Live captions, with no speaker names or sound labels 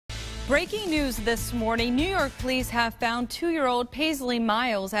Breaking news this morning, New York police have found 2-year-old Paisley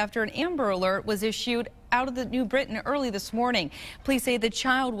Miles after an Amber Alert was issued out of the New Britain early this morning. Police say the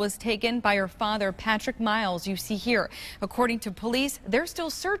child was taken by her father, Patrick Miles, you see here. According to police, they're still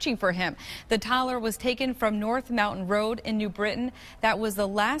searching for him. The toddler was taken from North Mountain Road in New Britain. That was the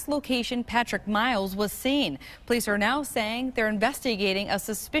last location Patrick Miles was seen. Police are now saying they're investigating a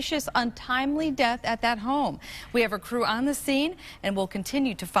suspicious untimely death at that home. We have a crew on the scene and will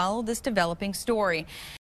continue to follow this developing story.